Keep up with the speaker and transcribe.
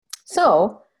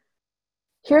So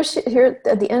here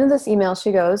at the end of this email,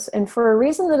 she goes, and for a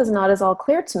reason that is not as all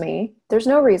clear to me, there's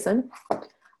no reason.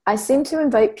 I seem to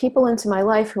invite people into my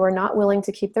life who are not willing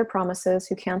to keep their promises,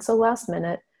 who cancel last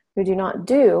minute, who do not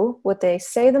do what they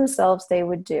say themselves they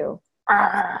would do.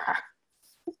 Ah.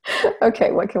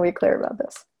 Okay, what can we clear about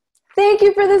this? Thank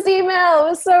you for this email.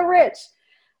 It was so rich.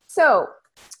 So,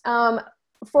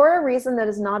 for a reason that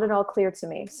is not at all clear to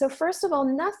me. So, first of all,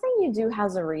 nothing you do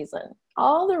has a reason.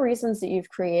 All the reasons that you've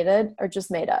created are just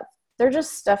made up. They're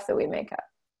just stuff that we make up.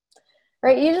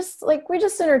 Right? We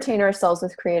just entertain ourselves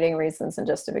with creating reasons and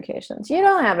justifications. You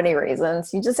don't have any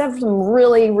reasons. You just have some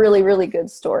really, really, really good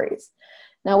stories.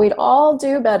 Now, we'd all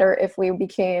do better if we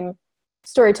became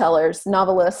storytellers,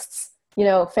 novelists,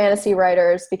 fantasy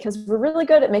writers, because we're really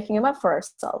good at making them up for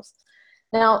ourselves.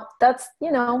 Now, that's,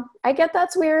 I get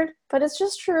that's weird, but it's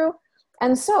just true.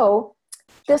 And so,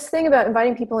 this thing about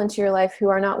inviting people into your life who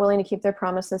are not willing to keep their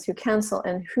promises, who cancel,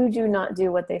 and who do not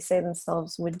do what they say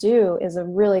themselves would do is a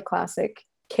really classic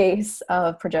case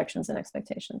of projections and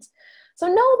expectations. So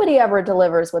nobody ever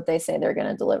delivers what they say they're going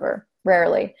to deliver.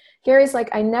 Rarely. Gary's like,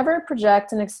 I never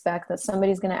project and expect that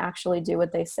somebody's going to actually do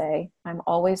what they say. I'm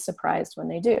always surprised when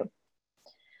they do.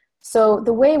 So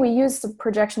the way we use the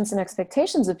projections and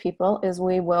expectations of people is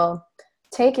we will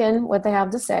take in what they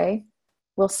have to say.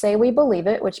 We'll say we believe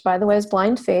it, which, by the way, is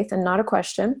blind faith and not a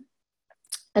question.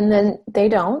 And then they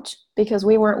don't, because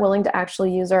we weren't willing to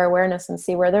actually use our awareness and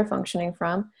see where they're functioning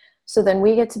from. So then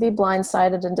we get to be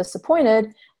blindsided and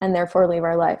disappointed and therefore leave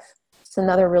our life. It's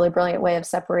another really brilliant way of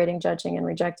separating, judging, and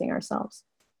rejecting ourselves.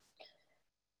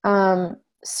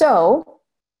 So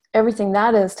everything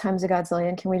that is times a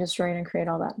godzillion, can we destroy and create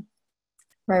all that?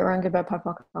 Right, wrong, good, bad, pop,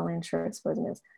 Colleen, sure, it's supposing is.